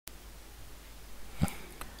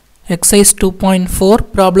Exercise 2.4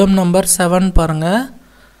 problem number 7 பாருங்க.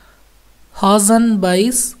 Hasan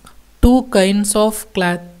buys two kinds of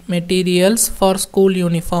cloth materials for school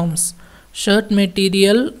uniforms. Shirt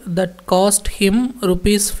material that cost him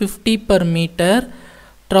rupees 50 per meter,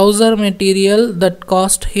 trouser material that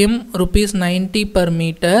cost him rupees 90 per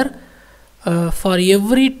meter. For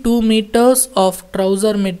every 2 meters of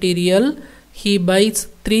trouser material, he buys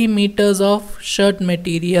 3 meters of shirt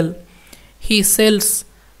material. He sells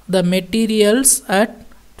the materials at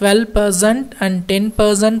 12% and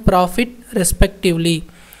 10% profit respectively.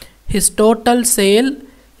 His total sale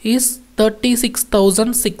is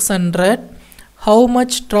 36,600. How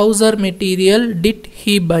much trouser material did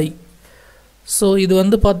he buy? So இது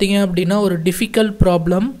வந்து பாத்தீங்க அப்படினா ஒரு difficult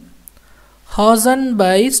problem. Hasan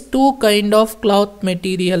buys two kind of cloth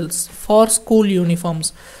materials for school uniforms.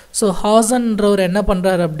 So Hasan ன்றவர் என்ன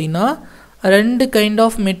பண்றாரு அப்படினா ரெண்டு kind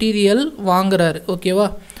of material வாங்குறாரு. ஓகேவா?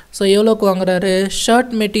 So எவ்வளவுக்கு வாங்குறாரு? shirt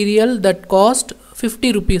material that cost 50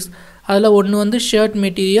 rupees. அதுல ஒன்னு வந்து shirt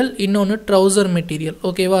material, இன்னொன்னு trouser material.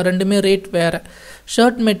 ஓகேவா? ரெண்டுமே ரேட் வேற.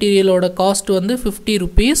 shirt materialோட காஸ்ட் வந்து 50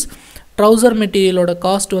 rupees. trouser materialோட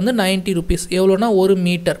காஸ்ட் வந்து 90 rupees. எவ்வளவுனா 1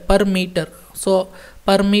 metre per meter. So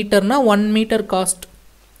per meterனா 1 meter cost.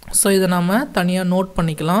 So இத நாம தனியா நோட்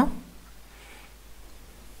பண்ணிக்கலாம்.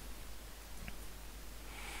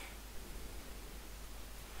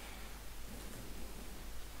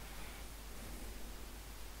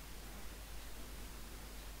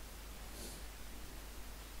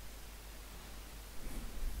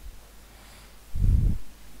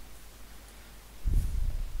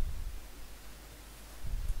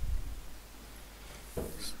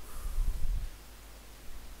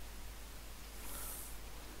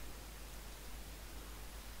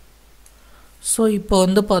 So இப்போ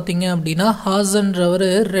வந்து பாத்தீங்க அப்படினா ஹாசன்ன்றவர்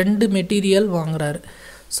ரெண்டு மெட்டீரியல் வாங்குறாரு.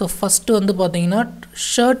 So first வந்து பாத்தீங்கன்னா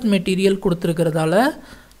ஷர்ட் மெட்டீரியல் கொடுத்திருக்கிறதால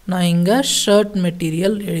நான் இங்க ஷர்ட்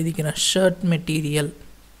மெட்டீரியல் எழுதிக்கிறேன். ஷர்ட்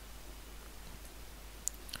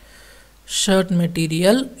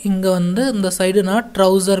மெட்டீரியல் இங்க வந்து இந்த சைடு நான்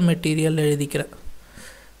ட்ரவுசர் மெட்டீரியல் எழுதிக்கிறேன்.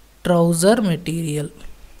 Trouser material.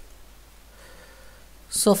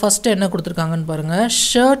 So first என்ன கொடுத்திருக்காங்கன்னு பாருங்க.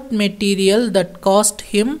 Shirt material that cost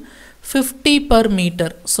him 50 per meter.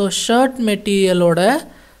 So shirt material ஓட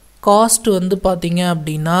cost வந்து பாத்தீங்க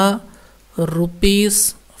அப்படினா rupees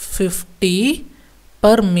 50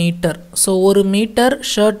 per meter. So ஒரு மீட்டர்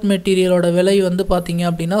shirt material ஓட விலை வந்து பாத்தீங்க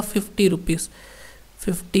அப்படினா 50 rupees.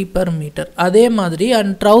 50 per meter. அதே மாதிரி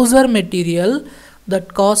and trouser material that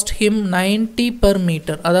cost him 90 per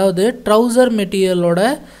meter. அதாவது trouser material ஓட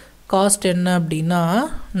cost என்ன அப்படினா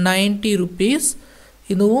 90 rupees.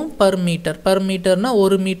 இதுவும் per meter. Per meter na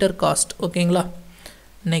 1 meter cost. ஓகேங்களா?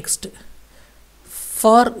 Next.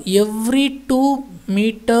 For every 2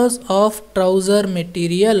 meters of trouser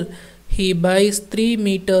material, he buys 3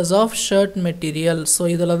 meters of shirt material. So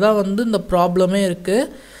இதல தான் வந்து இந்த ப்ராப்ளமே இருக்கு.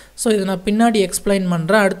 So இத நான் பின்னாடி எக்ஸ்பிளைன்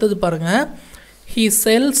பண்றேன். அடுத்து பாருங்க. He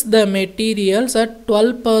sells the materials at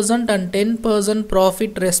 12% and 10%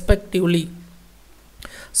 profit respectively.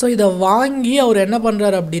 So இத வாங்கி அவர் என்ன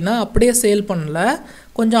பண்றாரு அப்படினா அப்படியே சேல் பண்ணல,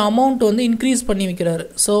 கொஞ்சம் அமௌண்ட் வந்து இன்க்ரீஸ் பண்ணி விக்கிறாரு.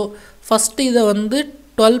 So ஃபர்ஸ்ட் இத வந்து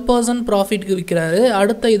 12% ப்ராஃபிட்க்கு விக்கிறாரு.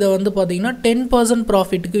 அடுத்து இத வந்து பாத்தீங்கன்னா 10%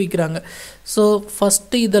 ப்ராஃபிட்க்கு விக்கிறாங்க. So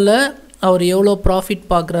ஃபர்ஸ்ட் இதல அவர் எவ்வளவு ப்ராஃபிட்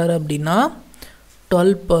பார்க்கறாரு அப்படினா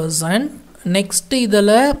 12%. நெக்ஸ்ட் இதல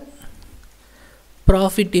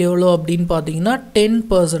ப்ராஃபிட் எவ்வளவு அப்படினு பாத்தீங்கன்னா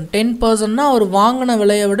 10%. 10%னா அவர் வாங்குன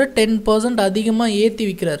விலையை விட 10% அதிகமா ஏத்தி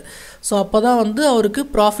விக்கிறார். So அப்பதான் வந்து அவருக்கு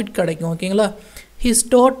ப்ராஃபிட் கிடைக்கும். ஓகேங்களா? His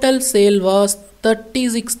total sale was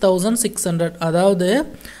 36,600. அதாவது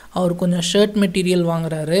அவர் கொஞ்சம் ஷர்ட் மெட்டீரியல்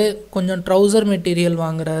வாங்குறாரு, கொஞ்சம் ட்ரவுசர் மெட்டீரியல்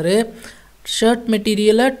வாங்குறாரு. ஷர்ட்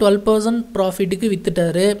மெட்டீரியலை 12% ப்ராஃபிட்டுக்கு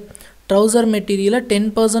வித்துட்டாரு, ட்ரவுசர் மெட்டீரியலை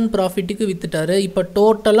 10% ப்ராஃபிட்டுக்கு வித்துட்டாரு. இப்போ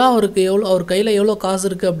டோட்டலா அவருக்கு எவ்வளவு, அவர் கையில எவ்வளவு காசு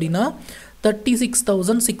இருக்கு அப்படினா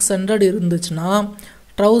 36,600 இருந்துச்சுனா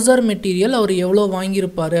ட்ரவுசர் மெட்டீரியல் அவர் எவ்வளவு வாங்கி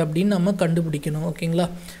இருப்பாரு அப்படினு நம்ம கண்டுபிடிக்கணும். ஓகேங்களா?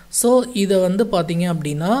 சோ இத வந்து பாத்தீங்க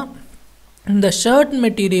அப்படினா இந்த ஷர்ட்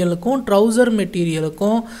மெட்டீரியலுக்கும் ட்ரவுசர்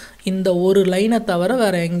மெட்டீரியலுக்கும் இந்த ஒரு லைனை தவிர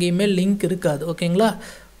வேற எங்கேயுமே லிங்க் இருக்காது. ஓகேங்களா?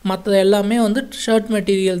 மற்ற எல்லாமே வந்து ஷர்ட்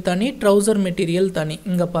மெட்டீரியல் தனி, ட்ரவுசர் மெட்டீரியல் தனி.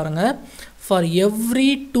 இங்க பாருங்க. For every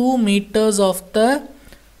 2 meters of the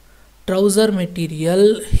trouser material,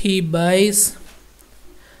 he buys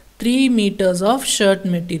 3 meters of shirt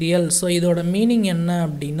material. So இதோட மீனிங் என்ன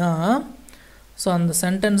அப்படினா, so அந்த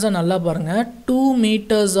சென்டென்ஸை நல்லா பாருங்க. 2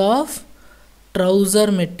 meters of trouser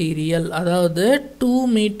material, அதாவது 2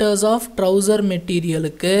 meters of trouser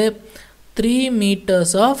materialக்கு 3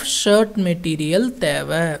 meters of shirt material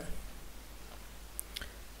தேவை.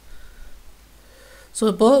 ஸோ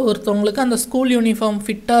இப்போது ஒருத்தவங்களுக்கு அந்த ஸ்கூல் யூனிஃபார்ம்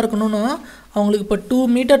ஃபிட்டாக இருக்கணும்னா அவங்களுக்கு இப்போ 2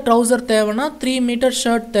 மீட்டர் ட்ரௌசர் தேவைன்னா 3 மீட்டர்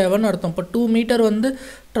ஷர்ட் தேவைன்னு அர்த்தம். இப்போ 2 மீட்டர் வந்து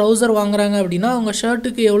ட்ரௌசர் வாங்குறாங்க அப்படின்னா அவங்க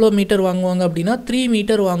ஷர்ட்டுக்கு எவ்வளோ மீட்டர் வாங்குவாங்க அப்படின்னா 3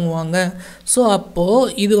 மீட்டர் வாங்குவாங்க. ஸோ அப்போது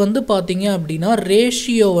இது வந்து பார்த்திங்க அப்படின்னா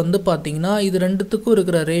ரேஷியோ வந்து பார்த்திங்கன்னா இது ரெண்டுத்துக்கும்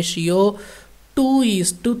இருக்கிற ரேஷியோ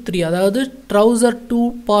 2:3. அதாவது ட்ரௌசர் 2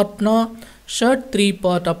 பார்ட்னா ஷர்ட் 3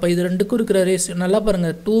 பார்ட். அப்போ இது ரெண்டுக்கும் இருக்கிற ரேஷியோ நல்லா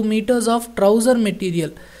பாருங்கள். 2 meters of trouser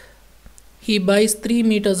material, he buys 3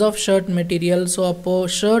 meters of shirt material. So அப்போது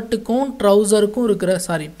ஷர்ட்டுக்கும் ட்ரௌசருக்கும் இருக்கிற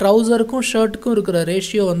ட்ரௌசருக்கும் ஷர்ட்டுக்கும் இருக்கிற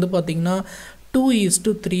ரேஷியோ வந்து பார்த்திங்கன்னா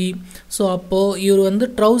 2:3. ஸோ அப்போது இவர் வந்து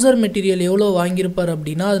ட்ரௌசர் மெட்டீரியல் எவ்வளோ வாங்கியிருப்பார்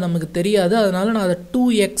அப்படின்னா அது நமக்கு தெரியாது. அதனால் நான் அதை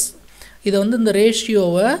 2x இதை வந்து இந்த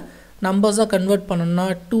ரேஷியோவை நம்பர்ஸாக கன்வெர்ட் பண்ணணும்னா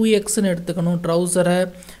 2xன்னு எடுத்துக்கணும் ட்ரௌசரை,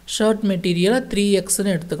 ஷர்ட் மெட்டீரியலை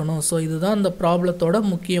 3xன்னு எடுத்துக்கணும். ஸோ இதுதான் இந்த ப்ராப்ளத்தோட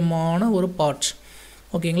முக்கியமான ஒரு பார்ட்.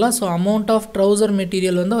 ஓகேங்களா. So amount of trouser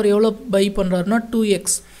material வந்து அவர் எவ்வளோ பை பண்ணுறாருனா 2x,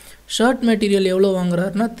 ஷர்ட் மெட்டீரியல் எவ்வளோ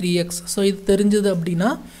வாங்குறாருனா 3x. ஸோ இது தெரிஞ்சுது அப்படின்னா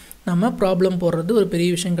நம்ம ப்ராப்ளம் போடுறது ஒரு பெரிய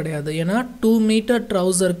விஷயம் கிடையாது. ஏன்னா 2 மீட்டர்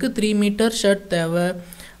ட்ரௌசருக்கு 3 மீட்டர் ஷர்ட் தேவை.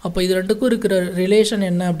 அப்போ இது ரெண்டுக்கும் இருக்கிற ரிலேஷன்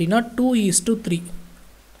என்ன அப்படின்னா 2:3.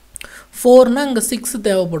 4னா இங்கே 6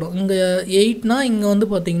 தேவைப்படும், இங்கே 8னா இங்கே வந்து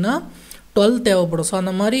பார்த்திங்கன்னா 12 தேவைப்படும். ஸோ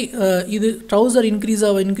அந்த மாதிரி இது ட்ரௌசர் இன்க்ரீஸ்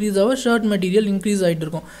ஆக ஷர்ட் மெட்டீரியல் இன்க்ரீஸ் ஆகிட்டு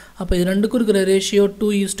இருக்கும். அப்போ இது ரெண்டுக்கும் இருக்கிற ரேஷியோ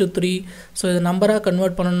 2:3. ஸோ இது நம்பராக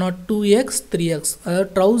கன்வெர்ட் பண்ணணும்னா 2x 3x. அதாவது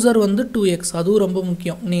ட்ரௌசர் வந்து 2x, அதுவும் ரொம்ப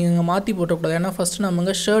முக்கியம். நீங்கள் இங்கே மாற்றி போட்டக்கூடாது, ஏன்னா ஃபஸ்ட்டு நம்ம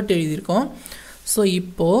இங்கே ஷர்ட் எழுதியிருக்கோம். ஸோ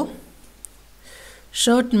இப்போது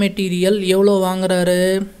ஷர்ட் மெட்டீரியல் எவ்வளோ வாங்குறாரு,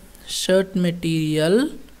 ஷர்ட் மெட்டீரியல்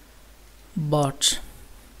பாட்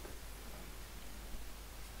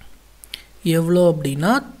எவ்வளோ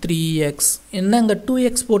அப்படின்னா 3x. என்னங்க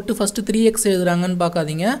 2x போட்டு ஃபஸ்ட்டு 3x எழுதுகிறாங்கன்னு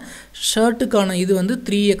பார்க்காதீங்க. ஷர்ட்டுக்கான இது வந்து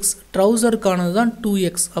 3x, ட்ரௌசருக்கானது தான்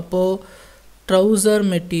 2x. அப்போது ட்ரௌசர்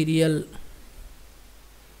மெட்டீரியல்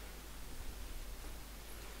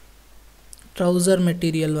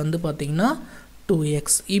வந்து பார்த்திங்கன்னா 2x.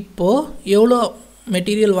 இப்போது எவ்வளோ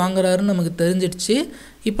மெட்டீரியல் வாங்குறாருன்னு நமக்கு தெரிஞ்சிடுச்சு.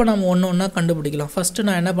 இப்போ நம்ம ஒன்று ஒன்றா கண்டுபிடிக்கலாம். ஃபஸ்ட்டு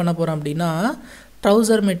நான் என்ன பண்ண போகிறேன் அப்படின்னா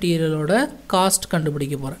ட்ரௌசர் மெட்டீரியலோட காஸ்ட்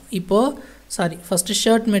கண்டுபிடிக்க போகிறேன். இப்போது ஃபஸ்ட்டு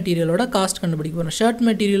ஷர்ட் மெட்டீரியலோட காஸ்ட் கண்டுபிடிக்க போகிறேன். ஷர்ட்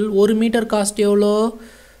மெட்டீரியல் 1 மீட்டர் காஸ்ட் எவ்வளோ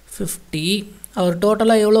 50. அவர்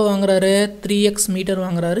டோட்டலாக எவ்வளோ வாங்குறாரு 3x மீட்டர்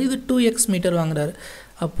வாங்குறாரு, இது 2x மீட்டர் வாங்குறாரு.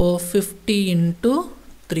 அப்போது 50 ×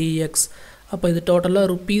 3x. அப்போ இது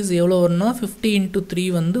டோட்டலாக ருப்பீஸ் எவ்வளோ வரும்னா 50 × 3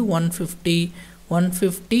 வந்து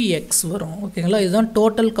 150x வரும். ஓகேங்களா. இதுதான்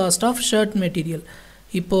total cost of shirt material.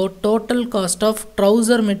 இப்போது total cost of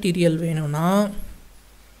trouser material வேணும்னா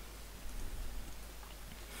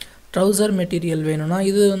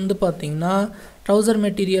இது வந்து பார்த்திங்கன்னா ட்ரௌசர்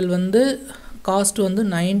மெட்டீரியல் வந்து காஸ்ட் வந்து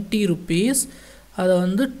 90 rupees. அதை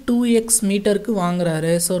வந்து 2x மீட்டருக்கு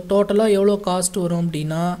வாங்குறாரு. ஸோ டோட்டலாக எவ்வளோ காஸ்ட் வரும்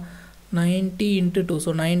அப்படின்னா 90 × 2.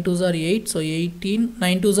 So 9 2s are 8. So 18,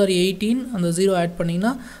 9 2s are 18. அந்த 0 ஆட்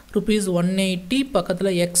பண்ணிங்கன்னா ₹180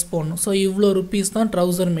 பக்கத்தில் எக்ஸ் போடணும். ஸோ இவ்வளோ ருப்பீஸ் தான்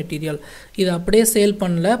ட்ரௌசர் மெட்டீரியல். இது அப்படியே சேல்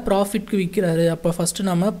பண்ணல, ப்ராஃபிட்க்கு விற்கிறாரு. அப்போ ஃபஸ்ட்டு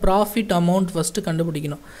நம்ம ப்ராஃபிட் அமௌண்ட் ஃபஸ்ட்டு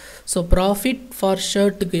கண்டுபிடிக்கணும். ஸோ ப்ராஃபிட் ஃபார்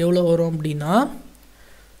ஷர்ட்டுக்கு எவ்வளோ வரும் அப்படின்னா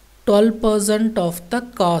 12% ஆஃப் த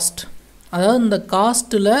காஸ்ட். அதாவது இந்த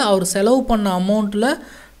காஸ்ட்டில் அவர் செலவு பண்ண அமௌண்ட்டில்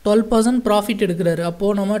 12% ப்ராஃபிட் எடுக்கிறாரு.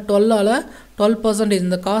 அப்போது நம்ம 12%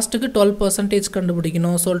 இந்த காஸ்ட்டுக்கு 12%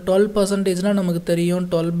 கண்டுபிடிக்கணும். ஸோ 12%னால் நமக்கு தெரியும்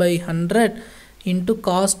 12/100 இன்ட்டு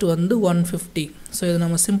காஸ்ட் வந்து 150. ஸோ இதை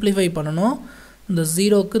நம்ம சிம்ப்ளிஃபை பண்ணணும். இந்த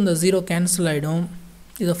 0க்கு இந்த 0 கேன்சல் ஆகிடும்.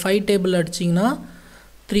 இதை 5 டேபிள் அடிச்சிங்கன்னா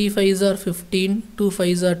 3 5s are 15, 2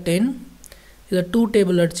 5s are 10. இதை 2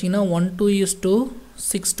 டேபிள் அடிச்சிங்கன்னா 1 2 is 2,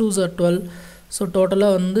 6 2s are 12. ஸோ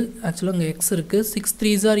டோட்டலாக வந்து ஆக்சுவலாக இங்கே எக்ஸ் இருக்குது. 6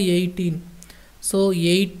 3s are 18. ஸோ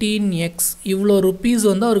 18x இவ்வளோ ருப்பீஸ்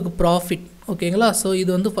வந்து அவருக்கு ப்ராஃபிட். ஓகேங்களா. ஸோ இது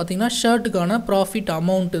வந்து பார்த்திங்கன்னா ஷர்ட்டுக்கான ப்ராஃபிட்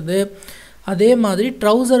அமௌண்ட் இது. அதே மாதிரி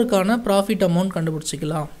ட்ரௌசருக்கான ப்ராஃபிட் அமௌண்ட்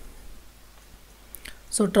கண்டுபிடிச்சிக்கலாம்.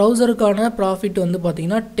 ஸோ ட்ரௌசருக்கான ப்ராஃபிட் வந்து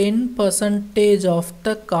பார்த்திங்கன்னா 10% ஆஃப்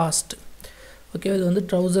த காஸ்ட். ஓகே, இது வந்து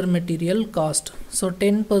ட்ரௌசர் மெட்டீரியல் காஸ்ட். ஸோ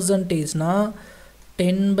 10%னால்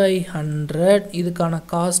 10/100. இதுக்கான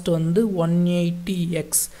காஸ்ட் வந்து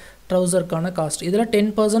 180x ட்ரௌசருக்கான காஸ்ட். இதில்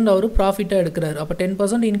 10% அவர் ப்ராஃபிட்டாக எடுக்கிறார். அப்போ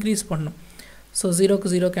 10% இன்க்ரீஸ் பண்ணும். ஸோ 0க்கு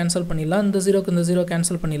 0 கேன்சல் பண்ணிடலாம், இந்த 0க்கு இந்த 0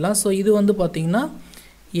 கேன்சல் பண்ணிடலாம். ஸோ இது வந்து பார்த்திங்கன்னா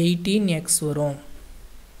 18x வரும்.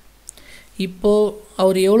 இப்போது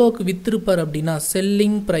அவர் எவ்வளோக்கு விற்றுருப்பார் அப்படின்னா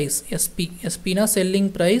செல்லிங் ப்ரைஸ் எஸ்பினா செல்லிங்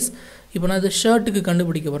ப்ரைஸ். இப்போ நான் இது ஷர்ட்டுக்கு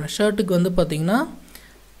கண்டுபிடிக்க போகிறேன். ஷர்ட்டுக்கு வந்து பார்த்திங்கன்னா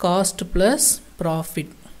காஸ்ட் ப்ளஸ்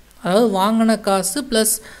ப்ராஃபிட், அதாவது வாங்கின காசு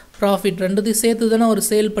ப்ளஸ் ப்ராஃபிட் ரெண்டுத்தையும் சேர்த்து தானே அவர்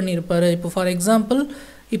சேல் பண்ணியிருப்பார். இப்போ ஃபார் எக்ஸாம்பிள்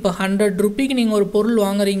இப்போ 100 ரூபாய்க்கு நீங்கள் ஒரு பொருள்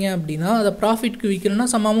வாங்குறீங்க அப்படின்னா அதை ப்ராஃபிட்க்கு விற்கணும்னா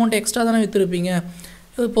சம் அமௌண்ட் எக்ஸ்ட்ரா தானே விற்றுருப்பீங்க.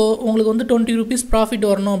 இப்போது உங்களுக்கு வந்து 20 rupees ப்ராஃபிட்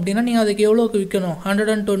வரணும் அப்படின்னா நீங்கள் அதுக்கு எவ்வளோக்கு விற்கணும்,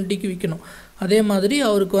 120க்கு விற்கணும். அதே மாதிரி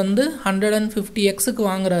அவருக்கு வந்து 150xக்கு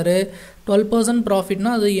வாங்குறாரு, 12%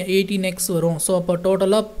 ப்ராஃபிட்னா அது 18x வரும். ஸோ அப்போ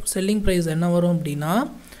டோட்டலாக செல்லிங் ப்ரைஸ் என்ன வரும் அப்படின்னா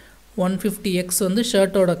 150x வந்து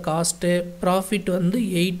ஷர்ட்டோட காஸ்ட்டு, ப்ராஃபிட் வந்து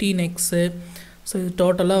 18x. ஸோ இது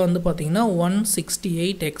டோட்டலாக வந்து பார்த்திங்கன்னா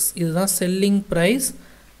 168x. இதுதான் செல்லிங் ப்ரைஸ்.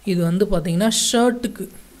 இது வந்து பார்த்திங்கன்னா ஷர்ட்டுக்கு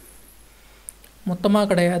மொத்தமாக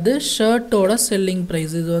கிடையாது, ஷர்ட்டோட செல்லிங்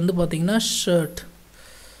ப்ரைஸ். இது வந்து பார்த்திங்கன்னா ஷர்ட்.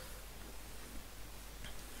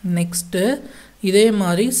 நெக்ஸ்ட்டு இதே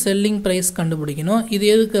மாதிரி செல்லிங் ப்ரைஸ் கண்டுபிடிக்கணும். இது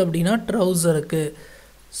எதுக்கு அப்படின்னா ட்ரௌசருக்கு.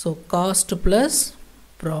 So cost plus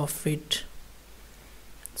profit.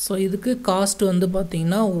 So இதுக்கு காஸ்ட் வந்து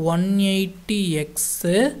பார்த்திங்கன்னா 180x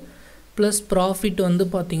ப்ளஸ் ப்ராஃபிட் வந்து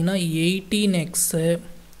பார்த்திங்கன்னா 18x.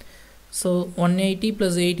 ஸோ 180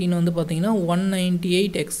 + 18 வந்து பார்த்திங்கன்னா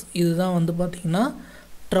 198x. இதுதான் வந்து பார்த்திங்கன்னா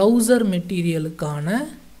ட்ரௌசர் மெட்டீரியலுக்கான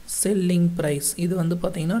செல்லிங் ப்ரைஸ். இது வந்து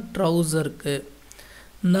பார்த்திங்கன்னா ட்ரௌசருக்கு.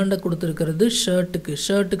 இந்தாண்ட கொடுத்துருக்கிறது ஷர்ட்டுக்கு,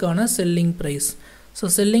 ஷர்ட்டுக்கான செல்லிங் ப்ரைஸ். ஸோ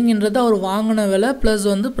செல்லிங்ன்றது அவர் வாங்கின விலை ப்ளஸ்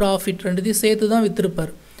வந்து ப்ராஃபிட் ரெண்டுத்தையும் சேர்த்து தான்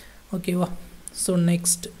விற்றுருப்பார். ஓகேவா? So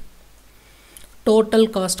next total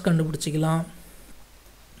cost கண்டுபிடிச்சிக்கலாம்.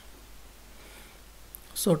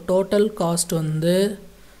 So total cost வந்து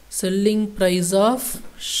selling price of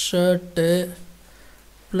shirt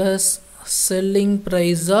plus selling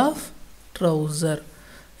price of trouser.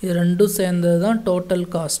 இது ரெண்டும் சேர்ந்தது தான் டோட்டல்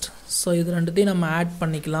காஸ்ட். ஸோ இது ரெண்டுத்தையும் நம்ம ஆட்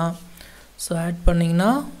பண்ணிக்கலாம். ஸோ ஆட்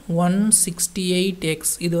பண்ணிங்கன்னா 168x.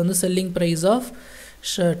 இது வந்து selling price of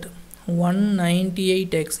shirt.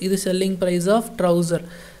 198x இது செல்லிங் ப்ரைஸ் ஆஃப் ட்ரௌசர்.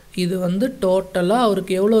 இது வந்து டோட்டலாக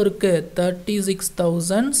அவருக்கு எவ்வளோ இருக்குது,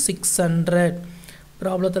 36,600.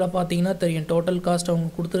 ப்ராப்ளத்தில் பார்த்தீங்கன்னா தெரியும் டோட்டல் காஸ்ட் அவங்க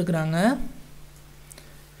கொடுத்துருக்குறாங்க.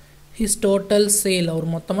 ஹிஸ் டோட்டல் சேல், அவர்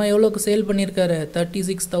மொத்தமாக எவ்வளோக்கு சேல் பண்ணியிருக்காரு,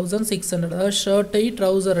 36,600. அதாவது ஷர்ட்டை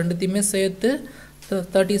ட்ரௌசர் ரெண்டுத்தையுமே சேர்த்து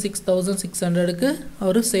 36,600க்கு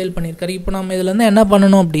அவர் சேல் பண்ணியிருக்காரு. இப்போ நம்ம இதுலேருந்து என்ன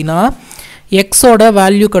பண்ணணும் அப்படின்னா எக்ஸோட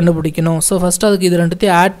வேல்யூ கண்டுபிடிக்கணும். ஸோ ஃபஸ்ட்டு அதுக்கு இது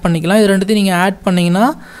ரெண்டுத்தையும் ஆட் பண்ணிக்கலாம். இது ரெண்டுத்தையும் நீங்கள் ஆட் பண்ணிங்கன்னா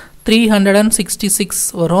 366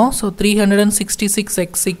 வரும். So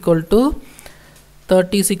 366x =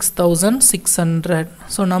 36,600.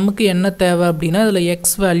 ஸோ நமக்கு என்ன தேவை அப்படின்னா இதில்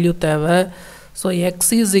எக்ஸ் வேல்யூ தேவை. So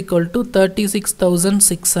X is equal to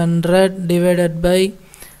 36,600 divided by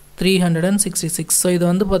 366. So இது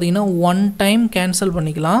வந்து பார்த்திங்கன்னா ஒன் டைம் கேன்சல்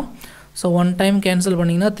பண்ணிக்கலாம். ஸோ ஒன் டைம் கேன்சல்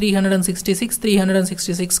பண்ணிங்கன்னா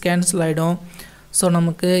 366 கேன்சல் ஆகிடும். ஸோ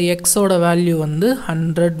நமக்கு எக்ஸோட வேல்யூ வந்து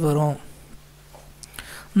 100 வரும்.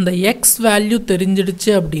 இந்த எக்ஸ் வேல்யூ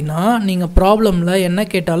தெரிஞ்சிடுச்சு அப்படின்னா நீங்கள் ப்ராப்ளமில் என்ன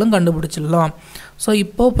கேட்டாலும் கண்டுபிடிச்சிடலாம். ஸோ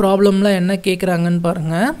இப்போது ப்ராப்ளமில் என்ன கேட்குறாங்கன்னு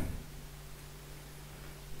பாருங்கள்.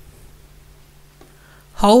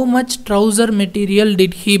 How much trouser material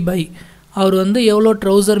did he by, அவர் வந்து எவ்வளோ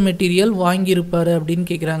ட்ரௌசர் மெட்டீரியல் வாங்கியிருப்பார் அப்படின்னு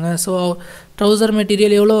கேட்குறாங்க. ஸோ ட்ரௌசர்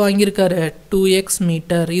மெட்டீரியல் எவ்வளோ வாங்கியிருக்காரு, 2x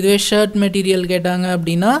மீட்டர். இதுவே ஷர்ட் மெட்டீரியல் கேட்டாங்க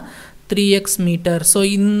அப்படின்னா 3x மீட்டர். ஸோ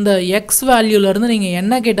இந்த எக்ஸ் வேல்யூலேருந்து நீங்கள்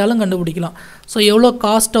என்ன கேட்டாலும் கண்டுபிடிக்கலாம். ஸோ எவ்வளோ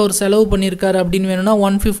காஸ்ட் அவர் செலவு பண்ணியிருக்காரு அப்படின்னு வேணும்னா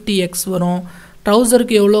 150x வரும்.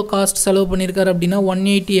 ட்ரௌசருக்கு எவ்வளோ காஸ்ட் செலவு பண்ணியிருக்காரு அப்படின்னா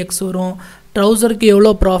 180x வரும். ட்ரௌசருக்கு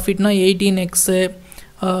எவ்வளோ ப்ராஃபிட்னா 18x,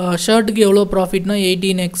 ஷர்ட்டுக்கு எவ்வளோ ப்ராஃபிட்னா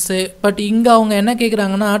 18x. பட் இங்கே அவங்க என்ன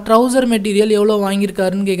கேட்குறாங்கன்னா ட்ரௌசர் மெட்டீரியல் எவ்வளோ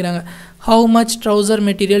வாங்கியிருக்காருன்னு கேட்குறாங்க. How much trouser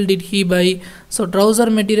material did he by. So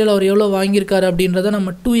trouser material அவர் எவ்வளோ வாங்கியிருக்காரு அப்படின்றத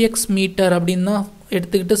நம்ம 2x மீட்டர் அப்படின்னு தான்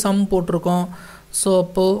எடுத்துக்கிட்டு சம் போட்டிருக்கோம். ஸோ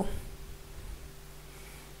அப்போது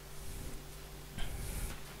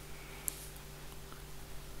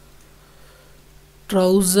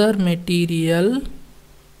trouser material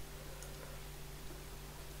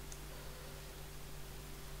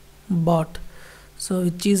bought, so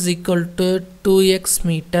which is equal to 2x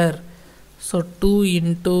meter. So 2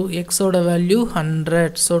 into x oda value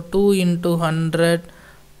 100. So 2 into 100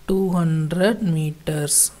 200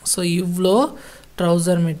 meters. So இவ்வளோ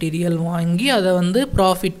ட்ரௌசர் மெட்டீரியல் வாங்கி அதை வந்து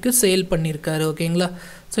ப்ராஃபிட்க்கு சேல் பண்ணியிருக்காரு. ஓகேங்களா?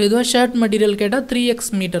 ஸோ இதுவாக ஷர்ட் மெட்டீரியல் கேட்டால் 3x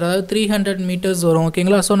மீட்டர், அதாவது 300 மீட்டர்ஸ் வரும்.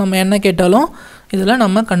 ஓகேங்களா? ஸோ நம்ம என்ன கேட்டாலும் இதில்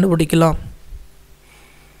நம்ம கண்டுபிடிக்கலாம்.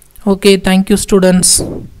 Okay, thank you students.